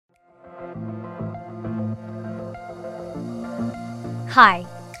Hi,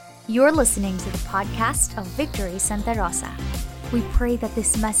 you're listening to the podcast of Victory Santa Rosa. We pray that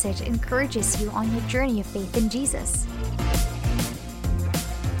this message encourages you on your journey of faith in Jesus.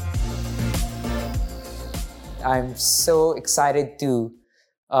 I'm so excited to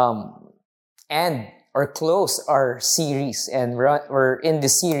end or close our series, and we're in the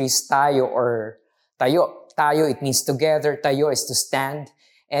series Tayo or Tayo. Tayo, it means together. Tayo is to stand.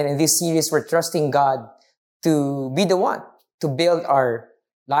 And in this series, we're trusting God to be the one to build our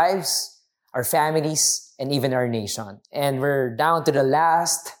lives, our families, and even our nation. And we're down to the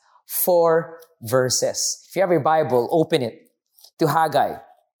last 4 verses. If you have your Bible, open it to Haggai,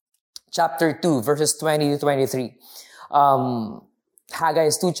 chapter 2, verses 20 to 23. Haggai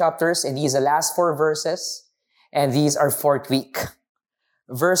is 2 chapters, and these are the last 4 verses, and these are 4th week.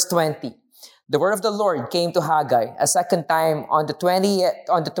 Verse 20. The word of the Lord came to Haggai a second time on the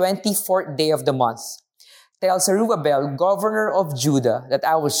 24th day of the month. Tell Zerubbabel, governor of Judah, that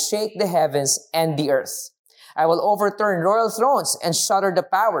I will shake the heavens and the earth. I will overturn royal thrones and shatter the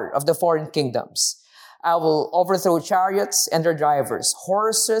power of the foreign kingdoms. I will overthrow chariots and their drivers.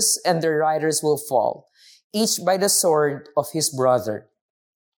 Horses and their riders will fall, each by the sword of his brother.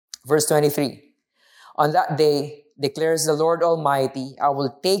 Verse 23. On that day, declares the Lord Almighty, I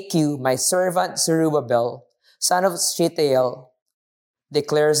will take you, my servant Zerubbabel, son of Shealtiel,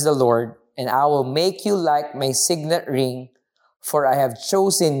 declares the Lord, and I will make you like my signet ring, for I have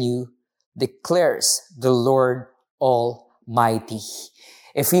chosen you, declares the Lord Almighty.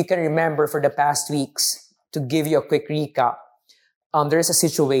 If you can remember for the past weeks, to give you a quick recap, there is a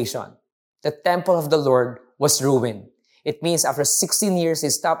situation. The temple of the Lord was ruined. It means after 16 years, they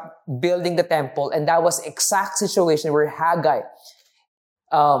stopped building the temple, and that was the exact situation where Haggai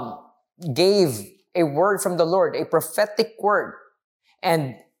gave a word from the Lord, a prophetic word.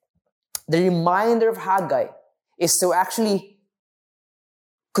 And the reminder of Haggai is to actually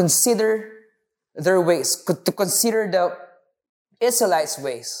consider their ways, to consider the Israelites'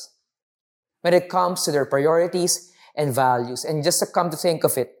 ways when it comes to their priorities and values. And just to come to think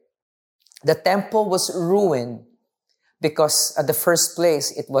of it, the temple was ruined because at the first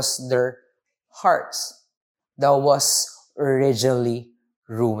place, it was their hearts that was originally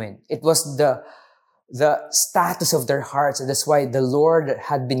ruined. It was the status of their hearts. And that's why the Lord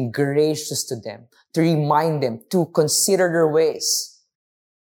had been gracious to them, to remind them to consider their ways,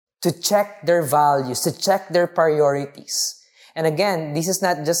 to check their values, to check their priorities. And again, this is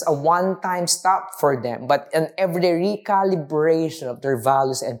not just a one-time stop for them, but an everyday recalibration of their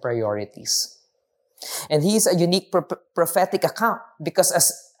values and priorities. And he is a unique prophetic account because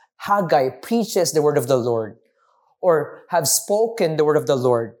as Haggai preaches the word of the Lord or have spoken the word of the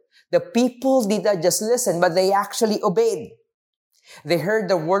Lord, the people did not just listen, but they actually obeyed. They heard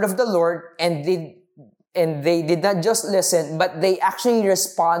the word of the Lord and they did not just listen, but they actually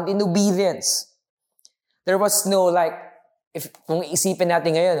respond in obedience. There was no kung isipin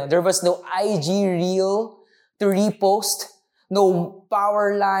natin ngayon, there was no IG reel to repost, no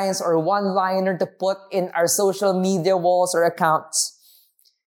power lines or one-liner to put in our social media walls or accounts,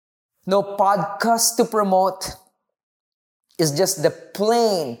 no podcast to promote. It's just the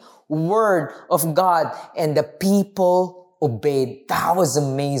plain word of God, and the people obeyed. That was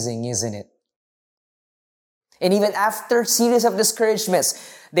amazing, isn't it? And even after series of discouragements,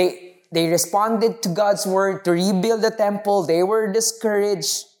 they responded to God's word to rebuild the temple. They were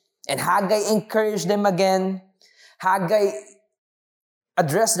discouraged, and Haggai encouraged them again. Haggai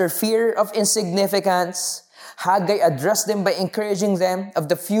addressed their fear of insignificance. Haggai addressed them by encouraging them of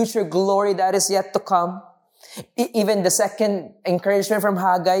the future glory that is yet to come. Even the second encouragement from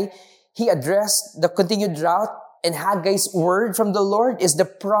Haggai, he addressed the continued drought, and Haggai's word from the Lord is the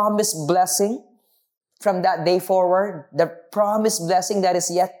promised blessing from that day forward, the promised blessing that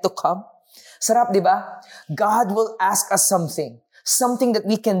is yet to come. Sarap, di ba? God will ask us something that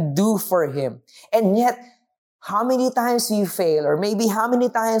we can do for Him. And yet, how many times you fail, or maybe how many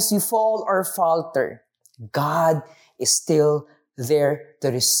times you fall or falter, God is still there to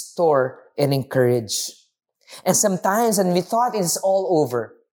restore and encourage. And sometimes when we thought it's all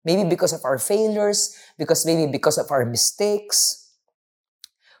over, maybe because of our failures, maybe because of our mistakes,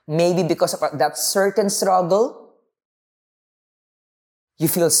 maybe because of that certain struggle, you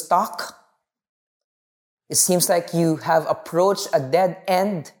feel stuck. It seems like you have approached a dead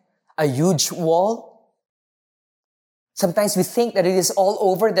end, a huge wall. Sometimes we think that it is all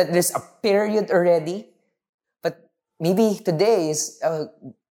over, that there's a period already. But maybe today is a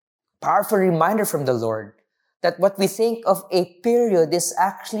powerful reminder from the Lord that what we think of a period is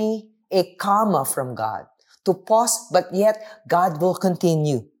actually a comma from God. To pause, but yet God will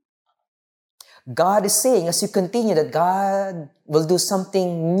continue. God is saying as you continue that God will do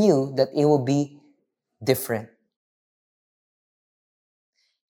something new, that it will be different.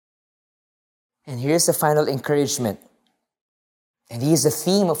 And here's the final encouragement. And here's the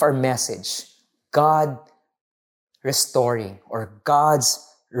theme of our message. God restoring, or God's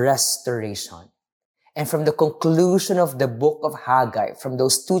restoration. And from the conclusion of the book of Haggai, from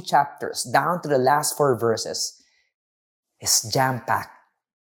those 2 chapters down to the last 4 verses, is jam-packed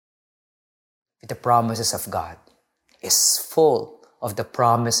with the promises of God. Is full of the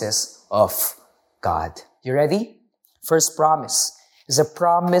promises of God. You ready? First promise is a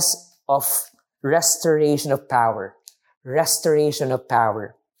promise of restoration of power. Restoration of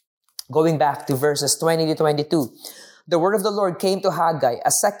power. Going back to verses 20 to 22. The word of the Lord came to Haggai a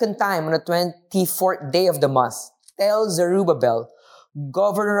second time on the 24th day of the month. Tell Zerubbabel,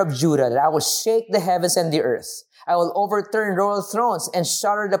 governor of Judah, that I will shake the heavens and the earth. I will overturn royal thrones and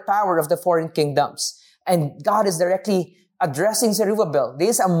shatter the power of the foreign kingdoms. And God is directly addressing Zerubbabel.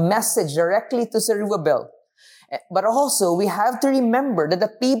 This is a message directly to Zerubbabel. But also, we have to remember that the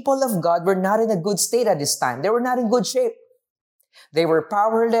people of God were not in a good state at this time. They were not in good shape. They were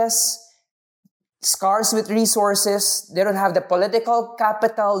powerless, scarce with resources. They don't have the political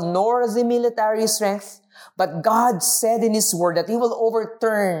capital nor the military strength. But God said in His Word that He will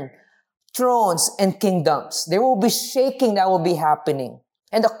overturn thrones and kingdoms. There will be shaking that will be happening.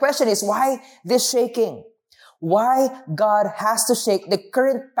 And the question is, why this shaking? Why God has to shake the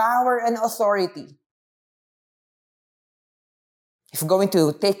current power and authority? If we're going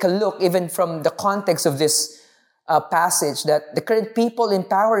to take a look, even from the context of this passage, that the current people in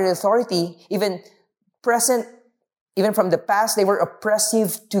power and authority, even present, even from the past, they were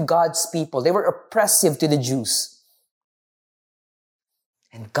oppressive to God's people. They were oppressive to the Jews.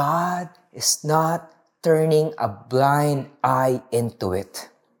 And God is not turning a blind eye into it.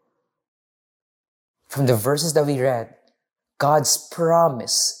 From the verses that we read, God's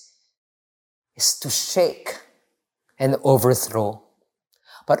promise is to shake and overthrow.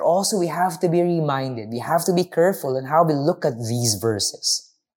 But also we have to be reminded, we have to be careful in how we look at these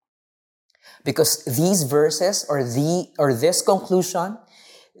verses. Because these verses or this conclusion,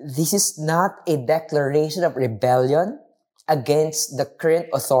 this is not a declaration of rebellion against the current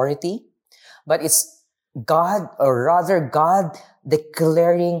authority, but it's God, or rather God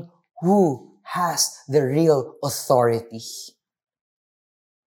declaring who has the real authority.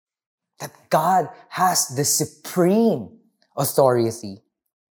 That God has the supreme authority.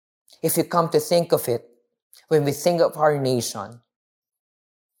 If you come to think of it, when we think of our nation,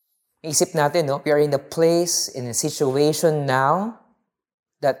 isip natin, no? We are in a place, in a situation now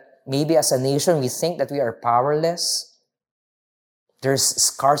that maybe as a nation we think that we are powerless. There's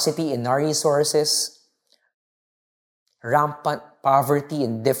scarcity in our resources, rampant poverty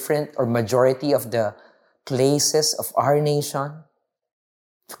in different or majority of the places of our nation.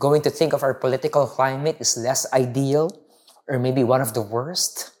 If going to think of our political climate is less ideal or maybe one of the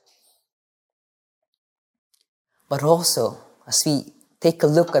worst. But also, as we take a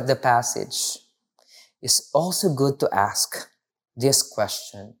look at the passage, it's also good to ask this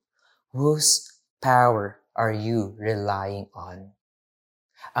question: whose power are you relying on?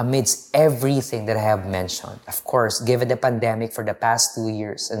 Amidst everything that I have mentioned, of course, given the pandemic for the past 2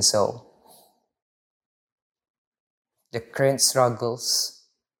 years and so, the current struggles,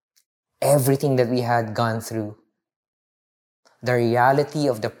 everything that we had gone through, the reality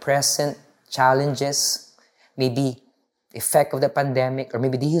of the present challenges, maybe effect of the pandemic, or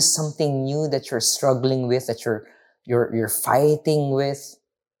maybe this is something new that you're struggling with, that you're fighting with.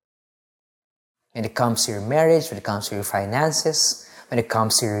 When it comes to your marriage, when it comes to your finances, when it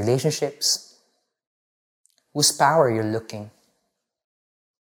comes to your relationships, whose power you're looking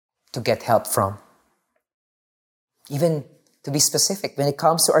to get help from. Even to be specific, when it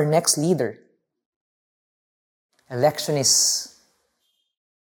comes to our next leader, election is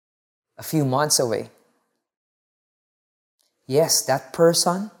a few months away. Yes, that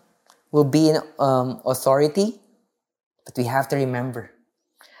person will be in authority, but we have to remember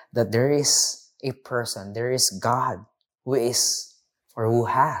that there is a person, there is God who is or who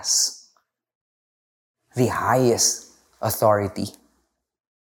has the highest authority.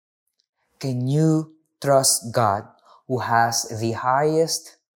 Can you trust God who has the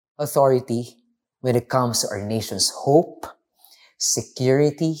highest authority when it comes to our nation's hope,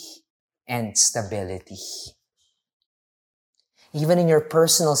 security, and stability? Even in your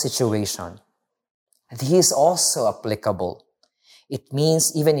personal situation, this is also applicable. It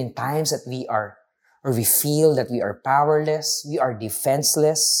means even in times that we are, or we feel that we are powerless, we are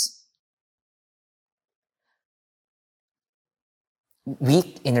defenseless,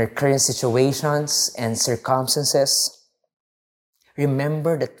 weak in our current situations and circumstances,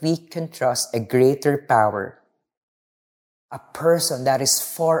 remember that we can trust a greater power, a person that is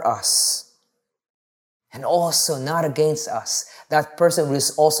for us and also not against us. That person who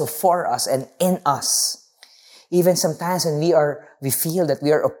is also for us and in us. Even sometimes when we feel that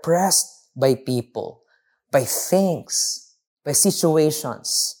we are oppressed by people, by things, by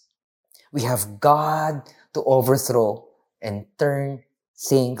situations, we have God to overthrow and turn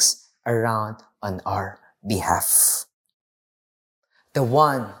things around on our behalf. The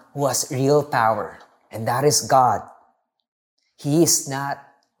one who has real power, and that is God. He is not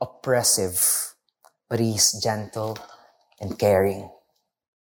oppressive, but He is gentle and caring.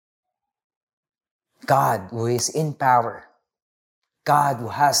 God who is in power, God who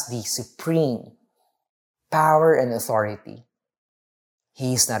has the supreme power and authority.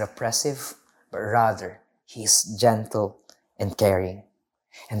 He is not oppressive, but rather He is gentle and caring.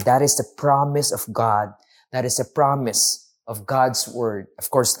 And that is the promise of God. That is the promise of God's word, of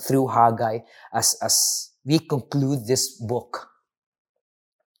course, through Haggai, as we conclude this book,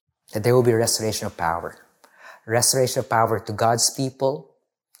 that there will be restoration of power. Restoration of power to God's people,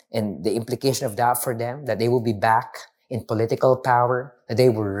 and the implication of that for them, that they will be back in political power, that they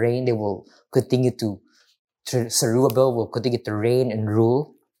will reign, they will continue Zerubbabel will continue to reign and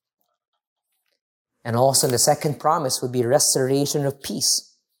rule. And also the second promise would be restoration of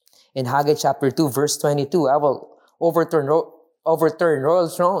peace. In Haggai chapter 2, verse 22, I will overturn royal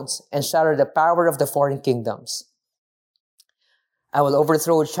thrones and shatter the power of the foreign kingdoms. I will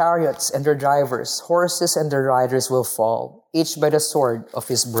overthrow chariots and their drivers, horses and their riders will fall, each by the sword of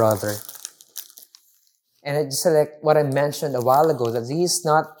his brother. And it's like what I mentioned a while ago, that this is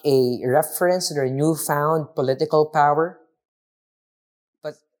not a reference to their newfound political power,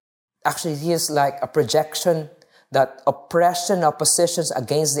 but actually this is like a projection that oppression, oppositions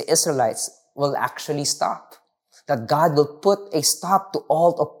against the Israelites will actually stop. That God will put a stop to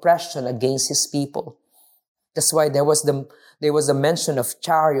all oppression against His people. That's why there was the mention of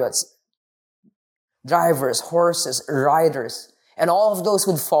chariots, drivers, horses, riders, and all of those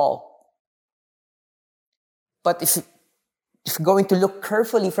would fall. But if you're going to look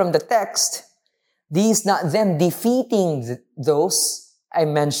carefully from the text, these not them defeating those I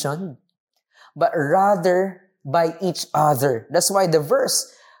mentioned, but rather by each other. That's why the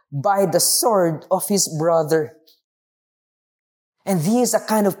verse, by the sword of his brother. And this is a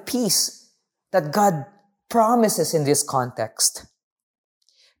kind of peace that God promises in this context.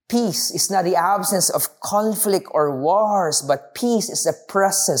 Peace is not the absence of conflict or wars, but peace is the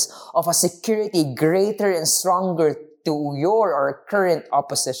presence of a security greater and stronger to your or current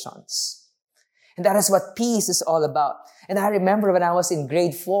oppositions. And that is what peace is all about. And I remember when I was in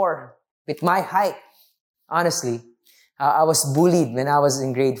grade 4, with my height, honestly, I was bullied when I was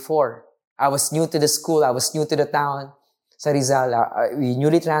in grade 4. I was new to the school. I was new to the town. Sa Rizal, we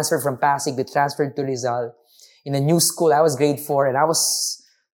newly transferred from Pasig. We transferred to Rizal. In a new school, I was grade 4, and I was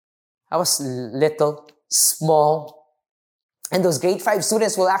little, small. And those grade 5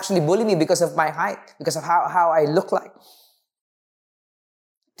 students will actually bully me because of my height, because of how I look like.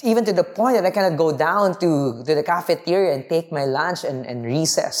 Even to the point that I cannot go down to the cafeteria and take my lunch and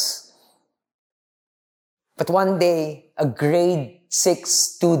recess. But one day, a grade 6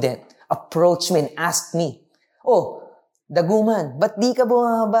 student approached me and asked me, "Oh, Daguman, ba't di ka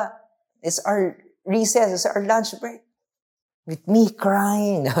bumaba? It's our recess, it's our lunch break." With me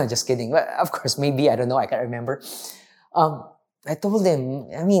crying. No, just kidding. Well, of course, maybe, I don't know, I can't remember. I told them,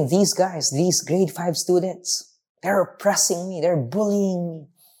 these guys, these grade 5 students, they're oppressing me, they're bullying me.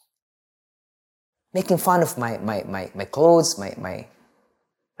 Making fun of my clothes, my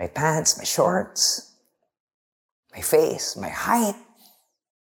pants, my shorts, my face, my height.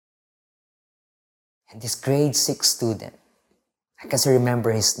 And this grade 6 student, I can still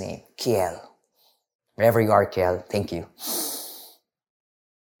remember his name, Kiel. Wherever you are, Kiel, thank you.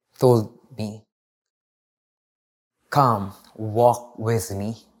 Told me, "Come, walk with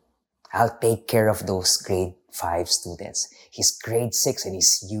me. I'll take care of those grade 5 students." He's grade 6 and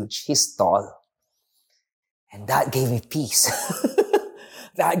he's huge. He's tall. And that gave me peace.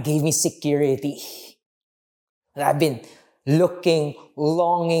 That gave me security. And I've been looking,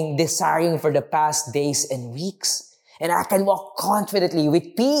 longing, desiring for the past days and weeks. And I can walk confidently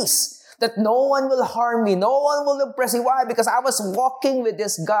with peace that no one will harm me. No one will oppress me. Why? Because I was walking with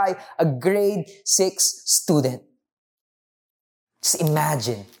this guy, a grade 6 student. Just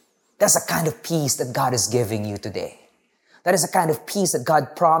imagine. That's the kind of peace that God is giving you today. That is the kind of peace that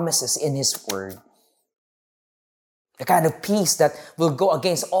God promises in His Word. The kind of peace that will go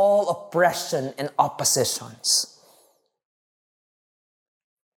against all oppression and oppositions.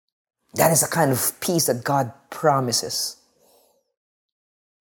 That is the kind of peace that God promises.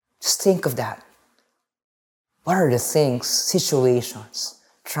 Just think of that. What are the things, situations,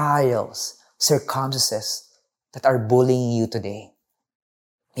 trials, circumstances that are bullying you today?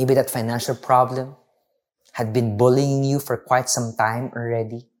 Maybe that financial problem had been bullying you for quite some time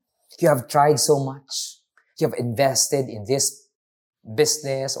already. You have tried so much. You have invested in this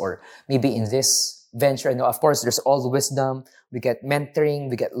business or maybe in this venture. And of course, there's all the wisdom. We get mentoring,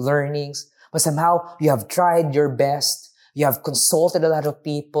 we get learnings. But somehow you have tried your best. You have consulted a lot of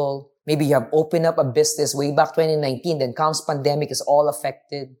people. Maybe you have opened up a business way back 2019. Then comes pandemic, is all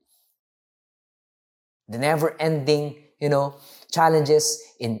affected. The never-ending, challenges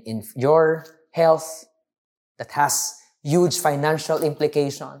in your health that has huge financial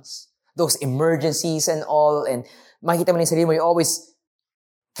implications. Those emergencies and all. And makita mo na yung sarili mo, you're always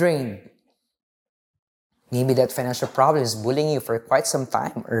drained. Maybe that financial problem is bullying you for quite some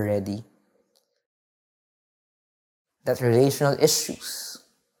time already. That relational issues.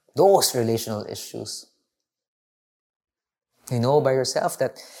 Those relational issues. You know by yourself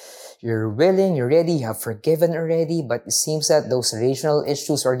that you're willing, you're ready, you have forgiven already, but it seems that those relational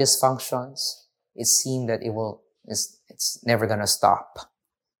issues or dysfunctions, it seems that it's never gonna stop.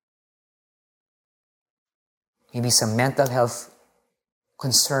 Maybe some mental health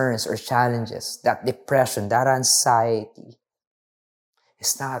concerns or challenges, that depression, that anxiety,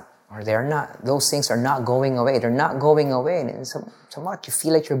 those things are not going away. They're not going away. And somewhat you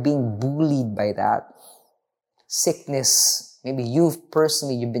feel like you're being bullied by that. Sickness, maybe you've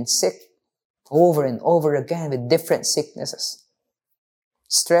been sick over and over again with different sicknesses.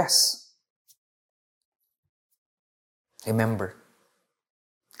 Stress. Remember,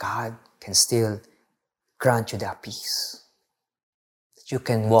 God can still grant you that peace. That you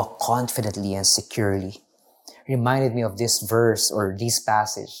can walk confidently and securely. Reminded me of this verse or this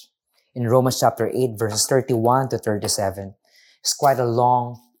passage in Romans chapter 8, verses 31 to 37. It's quite a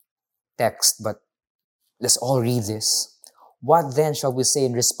long text, but let's all read this. What then shall we say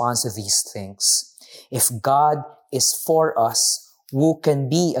in response to these things? If God is for us, who can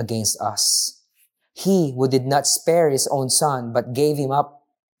be against us? He who did not spare his own son, but gave him up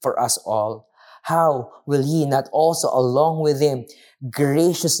for us all, how will he not also along with him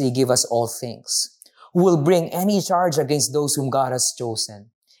graciously give us all things? Who will bring any charge against those whom God has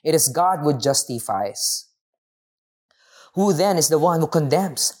chosen? It is God who justifies. Who then is the one who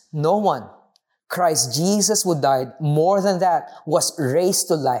condemns? No one. Christ Jesus, who died, more than that, was raised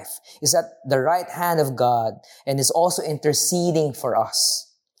to life, is at the right hand of God, and is also interceding for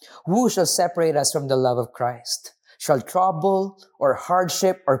us. Who shall separate us from the love of Christ? Shall trouble, or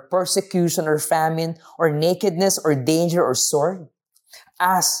hardship, or persecution, or famine, or nakedness, or danger, or sword?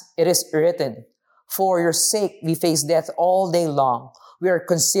 As it is written, for your sake we face death all day long. We are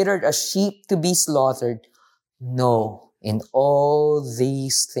considered as sheep to be slaughtered. No, in all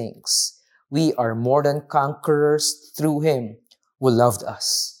these things, we are more than conquerors through him who loved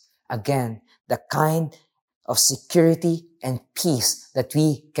us. Again, the kind of security and peace that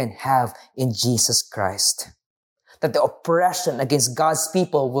we can have in Jesus Christ. That the oppression against God's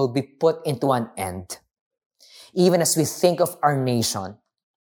people will be put into an end. Even as we think of our nation,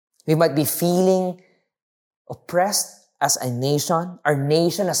 we might be feeling oppressed as a nation. Our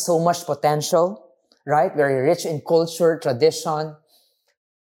nation has so much potential, right? Very rich in culture, tradition,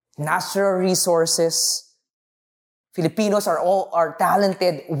 natural resources. Filipinos are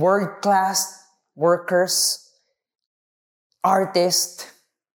talented, world-class workers, artists,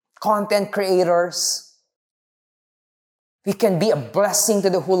 content creators. We can be a blessing to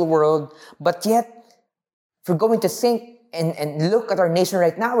the whole world, but yet, if we're going to think and look at our nation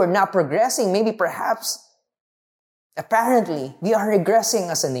right now, we're not progressing. Maybe perhaps, apparently, we are regressing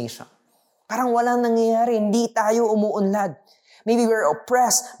as a nation. Parang walang nangyayari, hindi tayo umuunlad. Maybe we're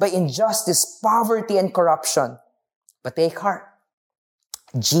oppressed by injustice, poverty, and corruption. But take heart.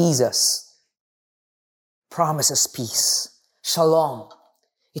 Jesus promises peace. Shalom.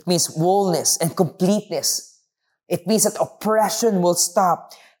 It means wholeness and completeness. It means that oppression will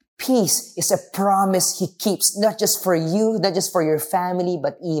stop. Peace is a promise He keeps, not just for you, not just for your family,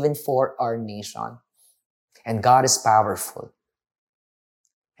 but even for our nation. And God is powerful.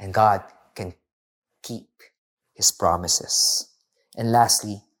 And God can keep His promises. And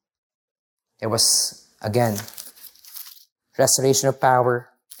lastly, there was, again, restoration of power,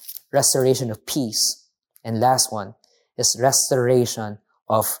 restoration of peace. And last one is restoration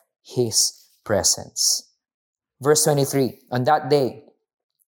of His presence. Verse 23, on that day,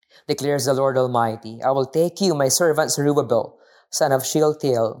 declares the Lord Almighty, I will take you, my servant Zerubbabel, son of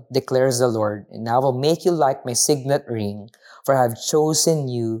Shealtiel, declares the Lord, and I will make you like my signet ring, for I have chosen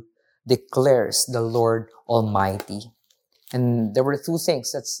you declares the Lord Almighty. And there were two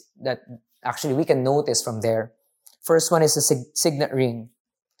things that actually we can notice from there. First one is the signet ring.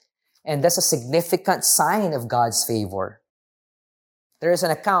 And that's a significant sign of God's favor. There is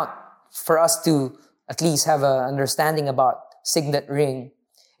an account for us to at least have an understanding about signet ring.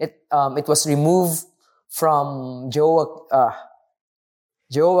 It was removed from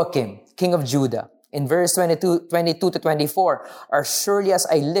Jehoiakim, king of Judah. In verse 22 to 24, as surely as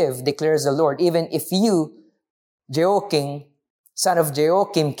I live, declares the Lord, even if you, Jehoiakim, son of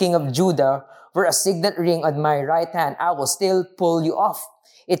Jehoiakim, king of Judah, were a signet ring on my right hand, I will still pull you off.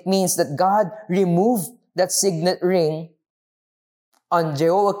 It means that God removed that signet ring on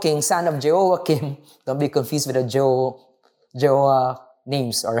Jehoiakim, son of Jehoiakim. Don't be confused with the Jeho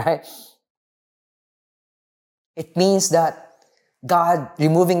names, alright? It means that God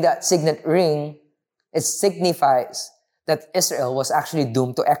removing that signet ring, it signifies that Israel was actually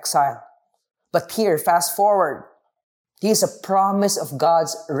doomed to exile. But here, fast forward, here's a promise of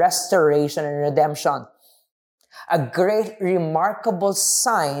God's restoration and redemption. A great, remarkable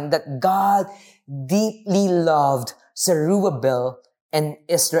sign that God deeply loved Zerubbabel and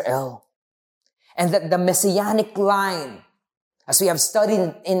Israel. And that the messianic line, as we have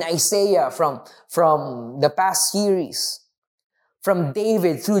studied in Isaiah from the past series, from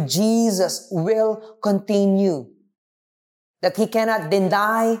David through Jesus, will continue. That he cannot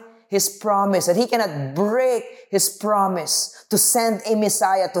deny his promise, that he cannot break his promise to send a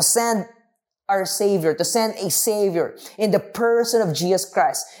Messiah, to send our Savior, to send a Savior in the person of Jesus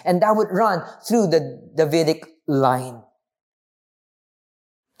Christ. And that would run through the Davidic line.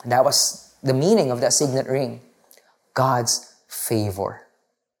 That was the meaning of that signet ring. God's favor.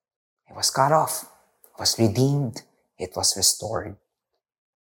 It was cut off. It was redeemed. It was restored.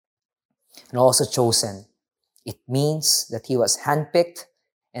 And also chosen. It means that he was handpicked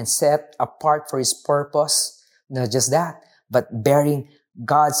and set apart for his purpose. Not just that, but bearing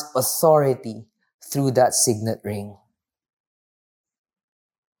God's authority through that signet ring.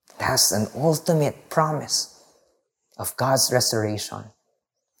 That's an ultimate promise of God's restoration.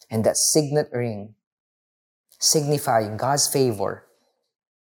 And that signet ring, signifying God's favor,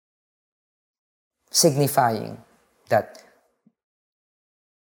 signifying that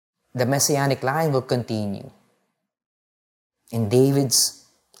the messianic line will continue in David's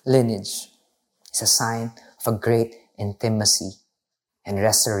lineage, is a sign of a great intimacy and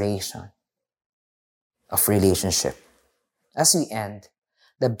restoration of relationship. As we end,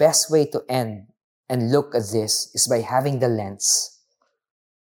 the best way to end and look at this is by having the lens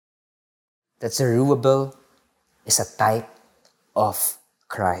that Zerubbabel is a type of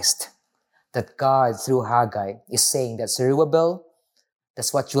Christ. That God, through Haggai, is saying that Zerubbabel,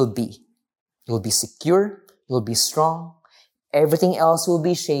 that's what you'll be. You'll be secure, you'll be strong, everything else will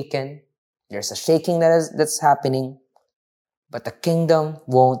be shaken. There's a shaking that's happening, but the kingdom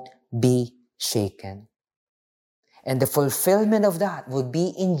won't be shaken. And the fulfillment of that will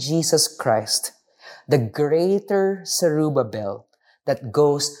be in Jesus Christ, the greater Zerubbabel that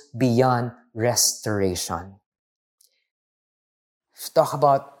goes beyond restoration. Let's talk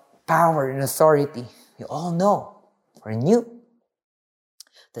about power and authority. We all know, or knew,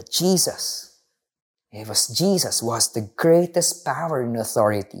 that Jesus was the greatest power and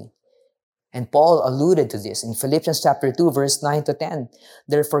authority. And Paul alluded to this in Philippians chapter 2, verse 9 to 10.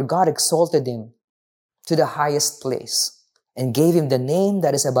 Therefore God exalted him to the highest place and gave him the name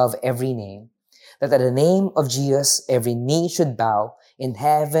that is above every name, that at the name of Jesus every knee should bow in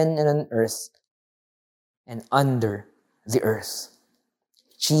heaven and on earth and under the earth.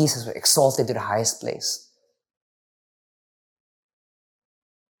 Jesus was exalted to the highest place.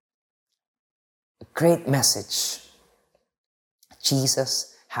 A great message.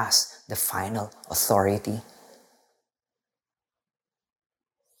 Jesus has the final authority.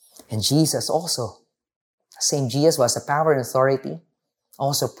 And Jesus also, the same Jesus was the power and authority,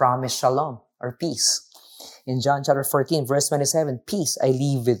 also promised shalom or peace. In John chapter 14, verse 27, peace I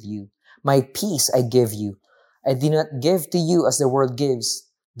leave with you. My peace I give you. I do not give to you as the world gives.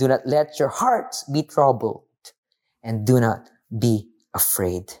 Do not let your hearts be troubled, and do not be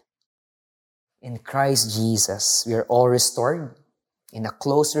afraid. In Christ Jesus, we are all restored in a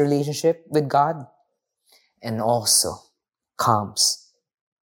close relationship with God, and also comes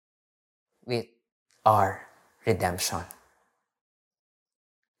with our redemption.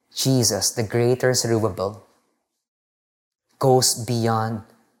 Jesus, the greater Zerubbabel, goes beyond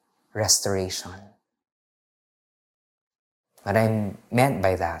restoration. What I meant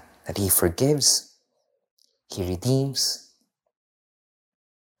by that he forgives, he redeems,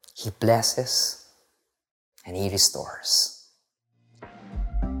 he blesses, and he restores.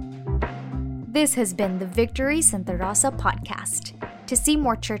 This has been the Victory Santa Rosa podcast. To see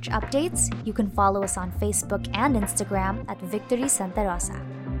more church updates, you can follow us on Facebook and Instagram at Victory Santa Rosa.